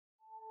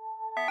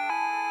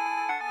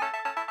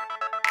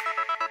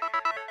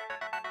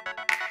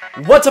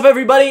What's up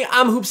everybody,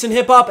 I'm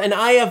HoopsandHipHop and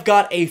I have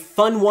got a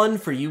fun one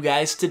for you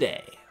guys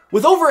today.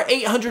 With over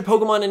 800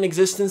 Pokemon in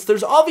existence,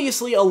 there's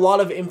obviously a lot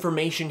of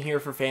information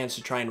here for fans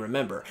to try and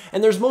remember,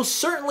 and there's most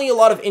certainly a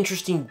lot of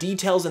interesting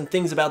details and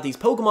things about these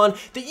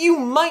Pokemon that you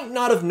might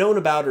not have known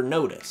about or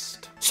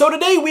noticed. So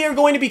today we are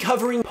going to be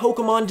covering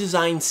Pokemon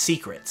design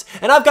secrets,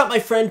 and I've got my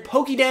friend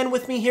PokeDan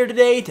with me here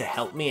today to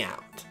help me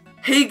out.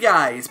 Hey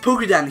guys,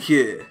 PokeDan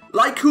here.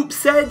 Like Hoop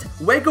said,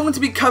 we're going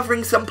to be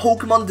covering some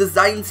Pokemon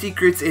design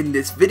secrets in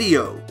this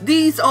video.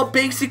 These are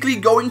basically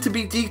going to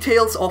be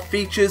details or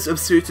features of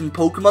certain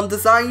Pokemon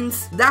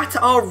designs that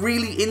are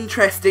really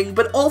interesting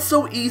but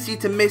also easy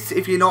to miss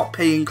if you're not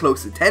paying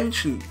close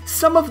attention.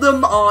 Some of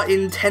them are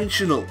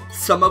intentional,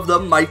 some of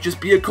them might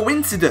just be a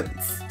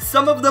coincidence.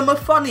 Some of them are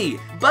funny,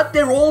 but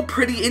they're all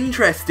pretty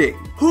interesting.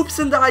 Hoops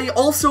and I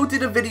also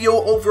did a video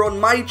over on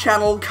my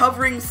channel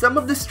covering some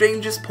of the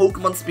strangest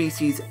Pokemon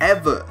species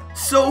ever.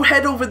 So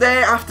head over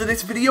there after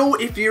this video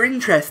if you're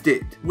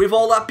interested. With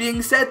all that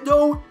being said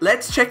though,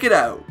 let's check it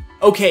out.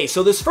 Okay,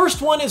 so this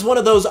first one is one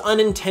of those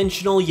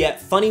unintentional yet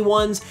funny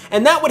ones,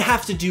 and that would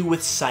have to do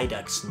with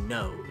Psyduck's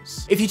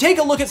nose. If you take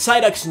a look at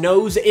Psyduck's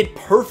nose, it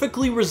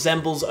perfectly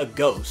resembles a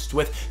ghost,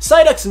 with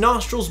Psyduck's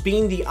nostrils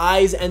being the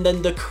eyes and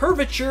then the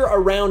curvature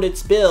around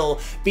its bill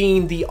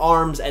being the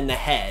arms and the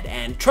head.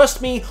 And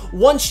trust me,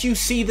 once you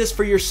see this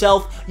for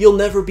yourself, you'll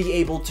never be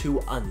able to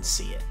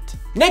unsee it.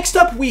 Next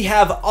up we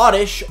have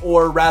Oddish,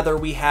 or rather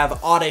we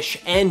have Oddish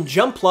and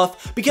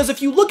Jumpluff, because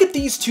if you look at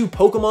these two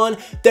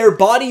Pokemon, their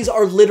bodies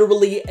are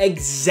literally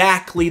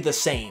exactly the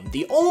same.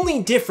 The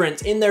only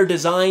difference in their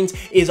designs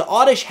is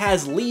Oddish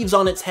has leaves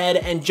on its head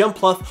and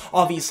Jumpluff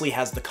obviously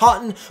has the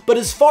cotton, but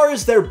as far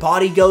as their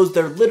body goes,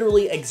 they're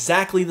literally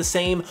exactly the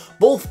same,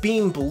 both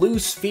being blue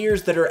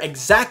spheres that are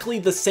exactly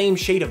the same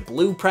shade of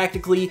blue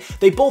practically.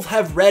 They both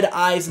have red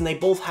eyes and they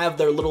both have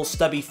their little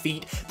stubby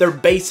feet. They're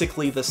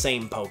basically the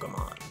same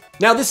Pokemon.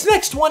 Now this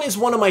next one is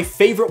one of my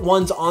favorite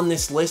ones on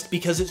this list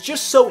because it's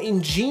just so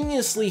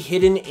ingeniously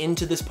hidden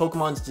into this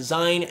Pokemon's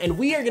design, and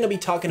we are going to be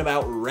talking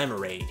about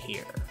Remoraid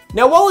here.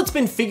 Now while it's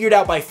been figured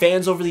out by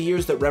fans over the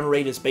years that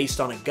Remoraid is based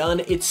on a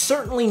gun, it's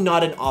certainly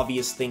not an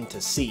obvious thing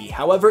to see.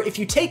 However, if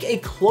you take a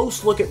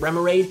close look at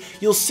Remoraid,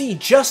 you'll see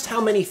just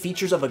how many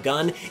features of a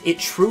gun it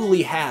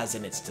truly has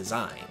in its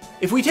design.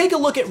 If we take a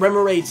look at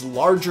Remoraid's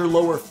larger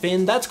lower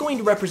fin, that's going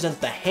to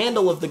represent the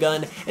handle of the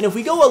gun, and if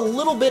we go a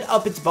little bit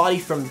up its body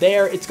from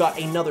there, it's got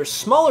another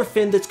smaller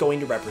fin that's going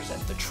to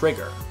represent the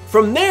trigger.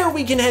 From there,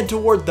 we can head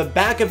toward the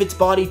back of its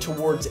body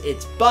towards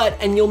its butt,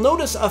 and you'll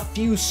notice a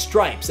few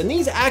stripes, and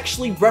these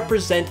actually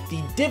represent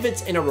the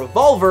divots in a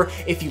revolver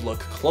if you look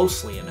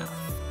closely enough.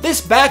 This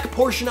back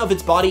portion of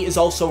its body is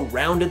also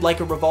rounded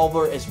like a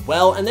revolver as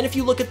well, and then if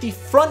you look at the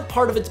front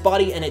part of its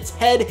body and its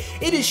head,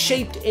 it is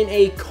shaped in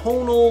a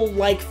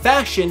conal-like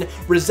fashion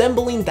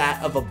resembling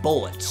that of a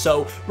bullet.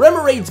 So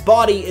Remoraid's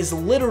body is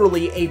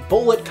literally a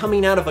bullet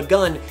coming out of a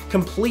gun,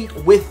 complete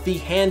with the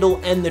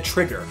handle and the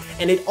trigger,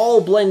 and it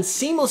all blends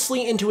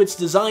seamlessly into its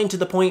design to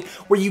the point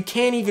where you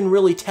can't even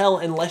really tell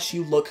unless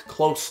you look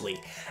closely.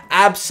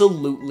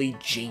 Absolutely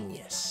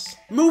genius.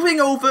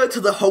 Moving over to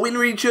the Hoenn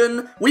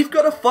region, we've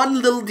got a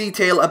fun little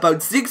detail about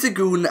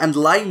Zigzagoon and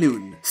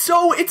Linoon.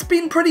 So it's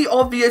been pretty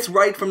obvious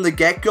right from the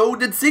get-go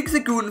that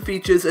Zigzagoon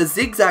features a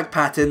zigzag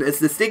pattern as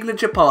the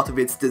signature part of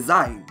its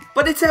design.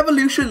 But its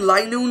evolution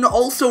Linoon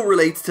also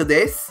relates to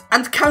this,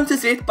 and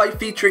counters it by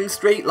featuring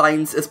straight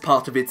lines as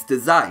part of its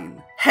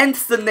design.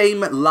 Hence the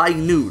name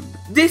Linoon.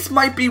 This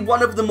might be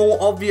one of the more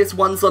obvious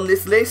ones on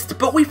this list,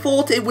 but we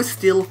thought it was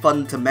still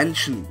fun to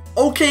mention.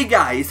 Okay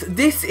guys,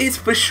 this is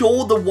for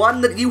sure the one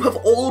that you have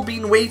all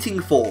been waiting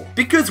for,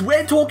 because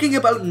we're talking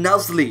about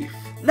Nuzleaf.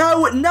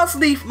 Now,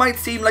 Nuzleaf might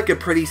seem like a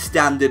pretty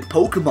standard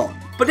Pokemon,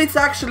 but it's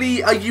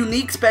actually a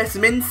unique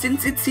specimen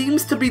since it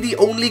seems to be the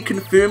only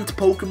confirmed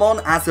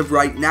Pokemon as of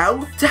right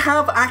now to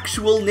have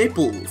actual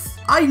nipples.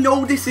 I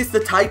know this is the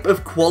type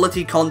of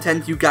quality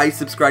content you guys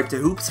subscribe to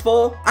Hoops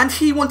for, and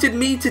he wanted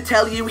me to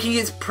tell you he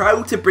is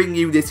proud to bring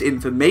you this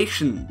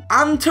information.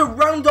 And to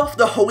round off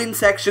the Hoenn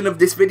section of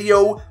this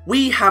video,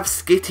 we have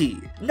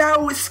Skitty.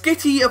 Now,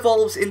 Skitty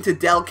evolves into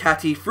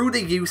Delcatty through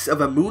the use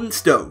of a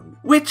Moonstone,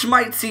 which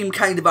might seem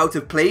kind of out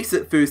of place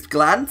at first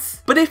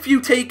glance, but if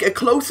you take a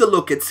closer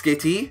look at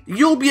Skitty,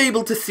 you'll be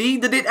able to see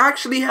that it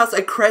actually has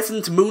a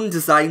crescent moon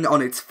design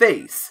on its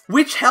face,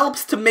 which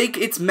helps to make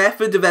its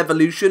method of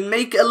evolution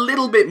make a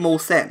little bit more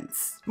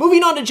sense.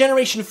 Moving on to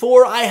Generation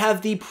 4, I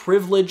have the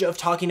privilege of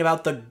talking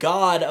about the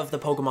god of the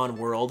Pokemon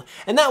world,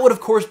 and that would of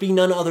course be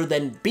none other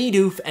than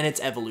Bidoof and its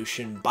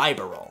evolution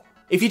Bibarel.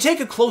 If you take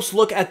a close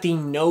look at the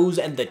nose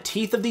and the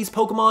teeth of these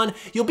Pokemon,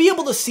 you'll be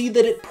able to see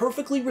that it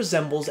perfectly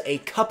resembles a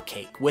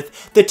cupcake,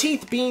 with the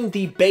teeth being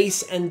the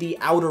base and the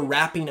outer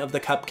wrapping of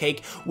the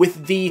cupcake,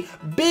 with the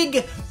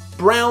big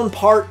brown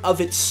part of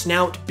its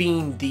snout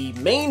being the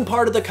main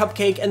part of the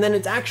cupcake, and then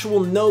its actual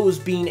nose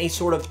being a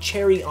sort of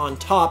cherry on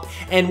top.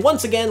 And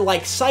once again,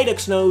 like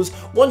Psyduck's nose,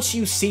 once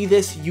you see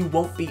this, you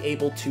won't be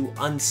able to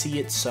unsee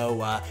it,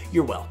 so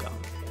you're welcome.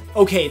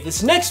 Okay,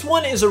 this next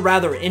one is a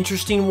rather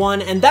interesting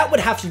one, and that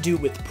would have to do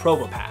with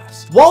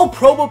Probopass. While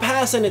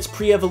Probopass and its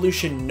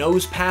pre-evolution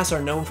Nosepass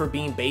are known for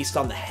being based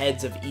on the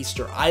heads of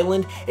Easter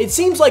Island, it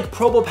seems like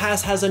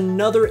Probopass has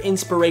another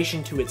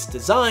inspiration to its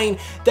design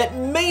that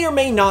may or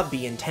may not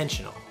be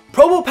intentional.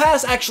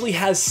 Probopass actually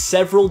has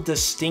several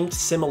distinct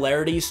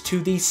similarities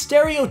to the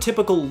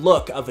stereotypical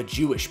look of a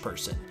Jewish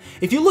person.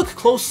 If you look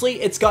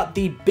closely, it's got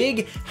the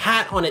big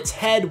hat on its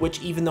head,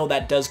 which, even though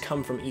that does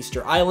come from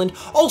Easter Island,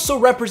 also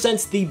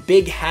represents the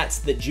big hats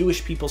that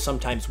Jewish people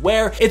sometimes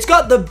wear. It's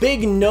got the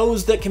big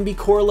nose that can be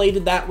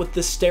correlated that with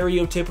the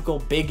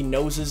stereotypical big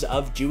noses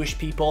of Jewish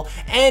people,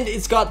 and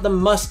it's got the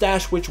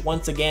mustache, which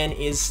once again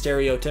is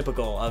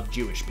stereotypical of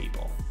Jewish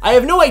people. I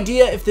have no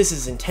idea if this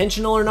is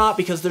intentional or not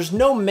because there's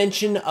no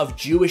mention of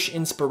Jewish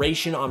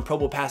inspiration on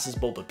Probopass's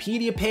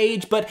Bulbapedia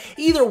page, but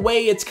either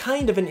way, it's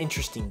kind of an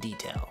interesting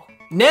detail.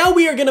 Now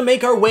we are going to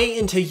make our way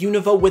into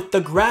Unova with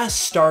the grass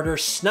starter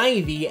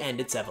Snivy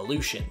and its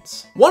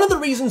evolutions. One of the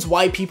reasons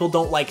why people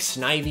don't like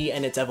Snivy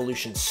and its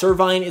evolution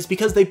Servine is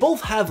because they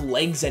both have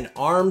legs and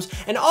arms,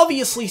 and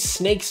obviously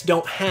snakes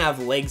don't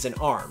have legs and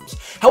arms.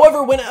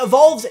 However, when it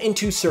evolves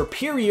into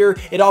Serperior,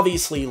 it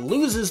obviously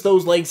loses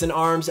those legs and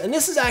arms, and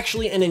this is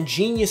actually an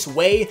ingenious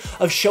way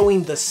of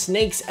showing the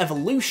snake's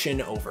evolution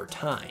over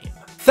time.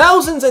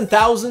 Thousands and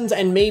thousands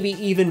and maybe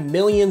even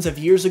millions of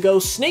years ago,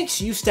 snakes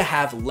used to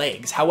have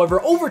legs.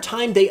 However, over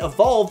time they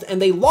evolved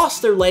and they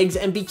lost their legs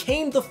and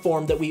became the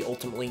form that we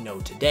ultimately know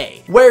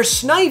today. Where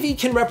Snivy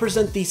can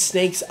represent the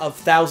snakes of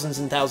thousands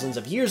and thousands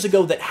of years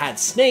ago that had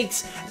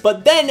snakes,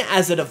 but then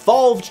as it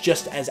evolved,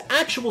 just as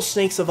actual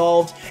snakes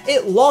evolved,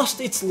 it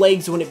lost its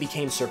legs when it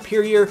became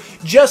Serperior,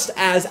 just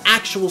as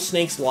actual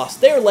snakes lost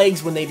their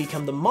legs when they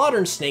become the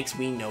modern snakes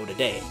we know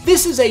today.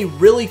 This is a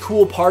really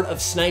cool part of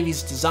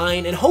Snivy's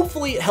design, and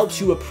hopefully it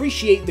helps you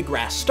appreciate the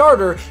grass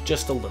starter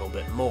just a little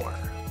bit more.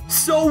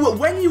 So,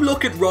 when you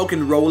look at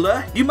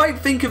Roggenrola, you might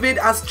think of it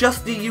as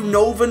just the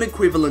Unovan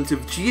equivalent of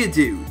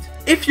Geodude.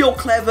 If you're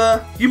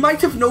clever, you might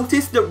have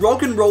noticed that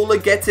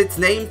Roggenrola gets its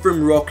name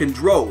from rock and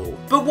roll,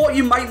 but what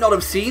you might not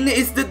have seen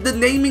is that the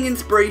naming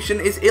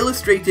inspiration is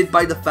illustrated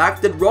by the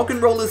fact that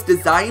Roggenrola's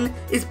design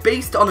is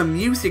based on a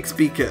music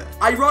speaker.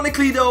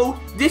 Ironically though,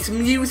 this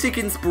music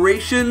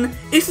inspiration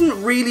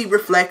isn't really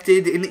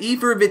reflected in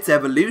either of its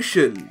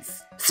evolutions.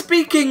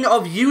 Speaking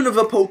of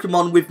Unova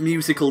Pokemon with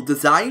musical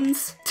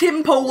designs,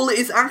 Tympole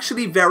is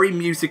actually very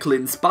musical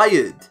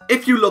inspired.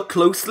 If you look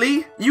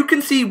closely, you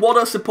can see what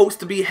are supposed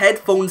to be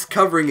headphones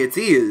covering its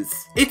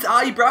ears. Its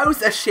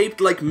eyebrows are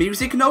shaped like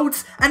music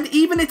notes, and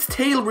even its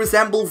tail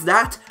resembles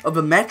that of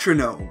a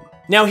metronome.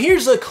 Now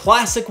here's a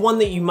classic one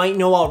that you might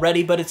know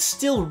already, but it's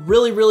still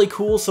really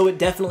cool, so it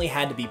definitely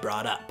had to be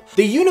brought up.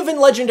 The Unovan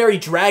legendary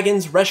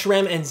dragons,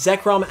 Reshiram and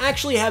Zekrom,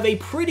 actually have a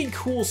pretty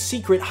cool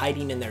secret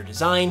hiding in their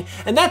design,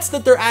 and that's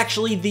that they're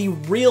actually the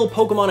real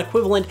Pokemon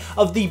equivalent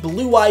of the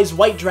Blue Eyes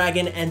White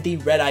Dragon and the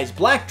Red Eyes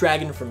Black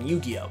Dragon from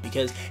Yu-Gi-Oh!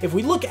 Because if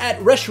we look at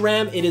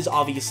Reshiram, it is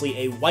obviously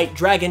a white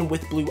dragon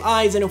with blue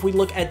eyes, and if we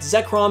look at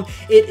Zekrom,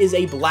 it is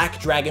a black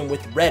dragon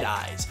with red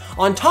eyes.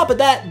 On top of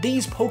that,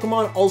 these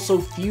Pokemon also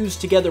fuse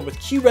together with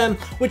Kyurem,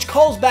 which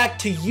calls back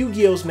to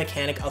Yu-Gi-Oh's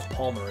mechanic of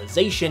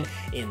polymerization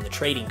in the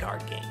trading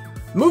card game.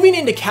 Moving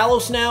into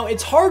Kalos now,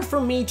 it's hard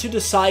for me to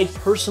decide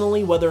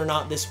personally whether or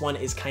not this one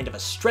is kind of a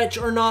stretch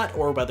or not,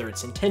 or whether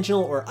it's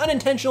intentional or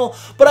unintentional,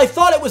 but I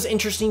thought it was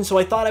interesting, so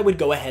I thought I would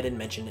go ahead and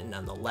mention it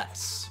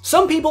nonetheless.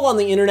 Some people on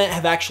the internet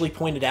have actually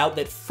pointed out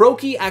that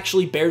Froakie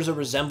actually bears a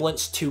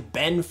resemblance to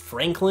Ben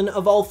Franklin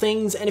of all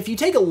things, and if you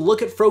take a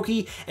look at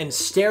Froakie and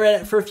stare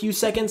at it for a few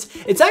seconds,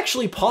 it's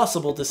actually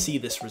possible to see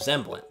this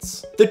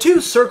resemblance. The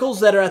two circles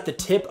that are at the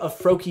tip of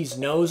Froakie's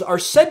nose are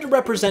said to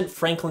represent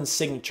Franklin's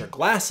signature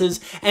glasses,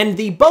 and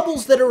the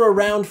bubbles that are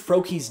around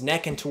Froakie's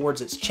neck and towards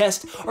its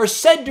chest are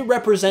said to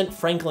represent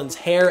Franklin's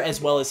hair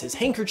as well as his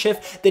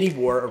handkerchief that he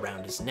wore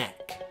around his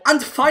neck.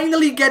 And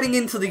finally getting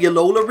into the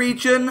Alola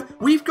region,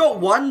 we've got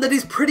one that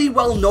is pretty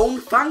well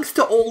known thanks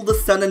to all the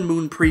Sun and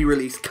Moon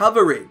pre-release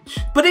coverage.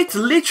 But it's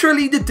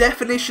literally the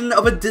definition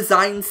of a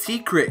design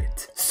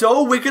secret,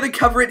 so we're gonna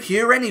cover it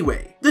here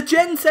anyway. The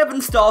Gen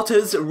 7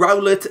 starters,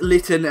 Rowlet,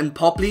 Litten and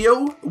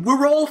Poplio,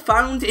 were all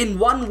found in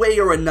one way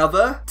or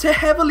another to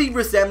heavily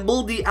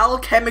resemble the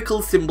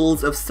alchemical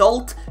symbols of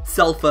salt,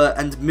 sulfur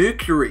and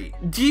mercury.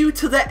 Due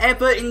to the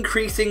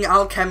ever-increasing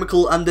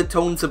alchemical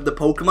undertones of the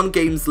Pokemon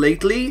games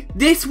lately,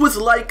 this was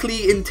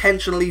likely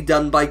intentionally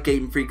done by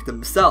Game Freak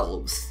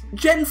themselves.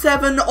 Gen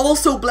 7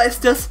 also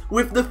blessed us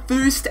with the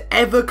first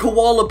ever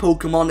koala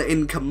Pokemon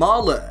in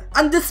Kamala,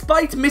 and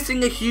despite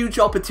missing a huge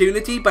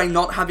opportunity by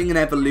not having an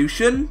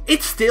evolution,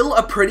 it's still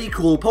a pretty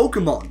cool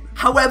Pokemon.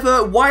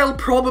 However, while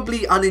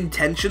probably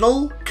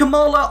unintentional,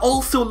 Kamala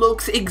also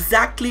looks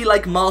exactly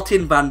like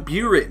Martin Van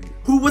Buren,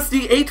 who was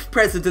the 8th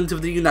President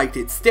of the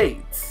United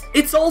States.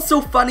 It's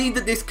also funny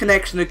that this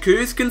connection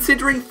occurs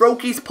considering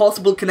Froakie's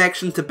possible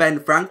connection to Ben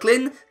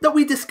Franklin that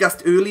we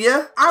discussed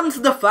earlier, and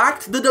the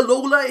fact that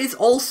Alola is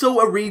also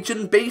a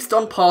region based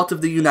on part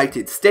of the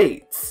United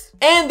States.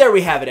 And there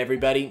we have it,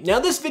 everybody.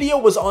 Now this video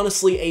was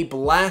honestly a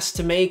blast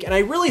to make, and I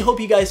really hope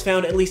you guys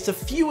found at least a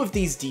few of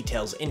these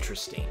details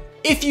interesting.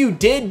 If you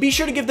did, be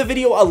sure to give the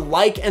video a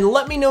like and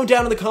let me know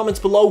down in the comments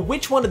below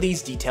which one of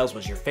these details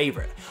was your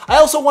favorite. I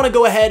also want to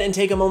go ahead and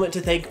take a moment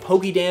to thank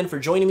PokeDan for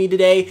joining me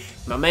today.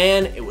 My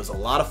man, it was a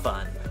lot of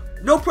fun.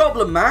 No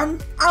problem, man.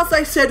 As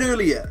I said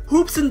earlier,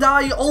 Hoops and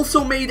I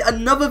also made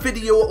another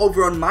video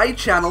over on my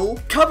channel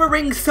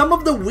covering some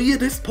of the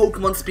weirdest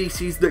Pokemon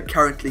species that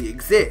currently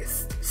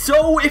exist.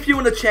 So if you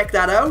want to check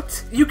that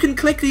out, you can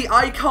click the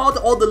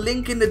iCard or the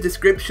link in the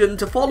description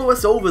to follow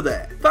us over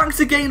there.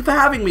 Thanks again for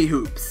having me,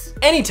 Hoops.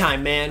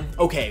 Anytime, man.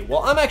 Okay,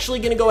 well, I'm actually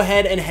gonna go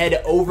ahead and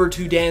head over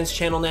to Dan's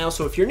channel now,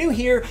 so if you're new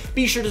here,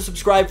 be sure to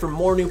subscribe for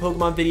more new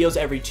Pokemon videos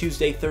every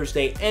Tuesday,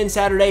 Thursday, and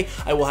Saturday.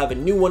 I will have a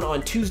new one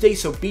on Tuesday,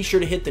 so be sure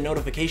to hit the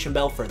notification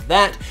bell for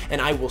that,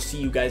 and I will see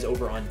you guys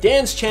over on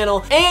Dan's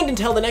channel. And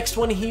until the next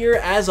one here,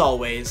 as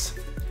always,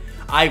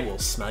 I will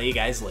smell you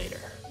guys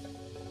later.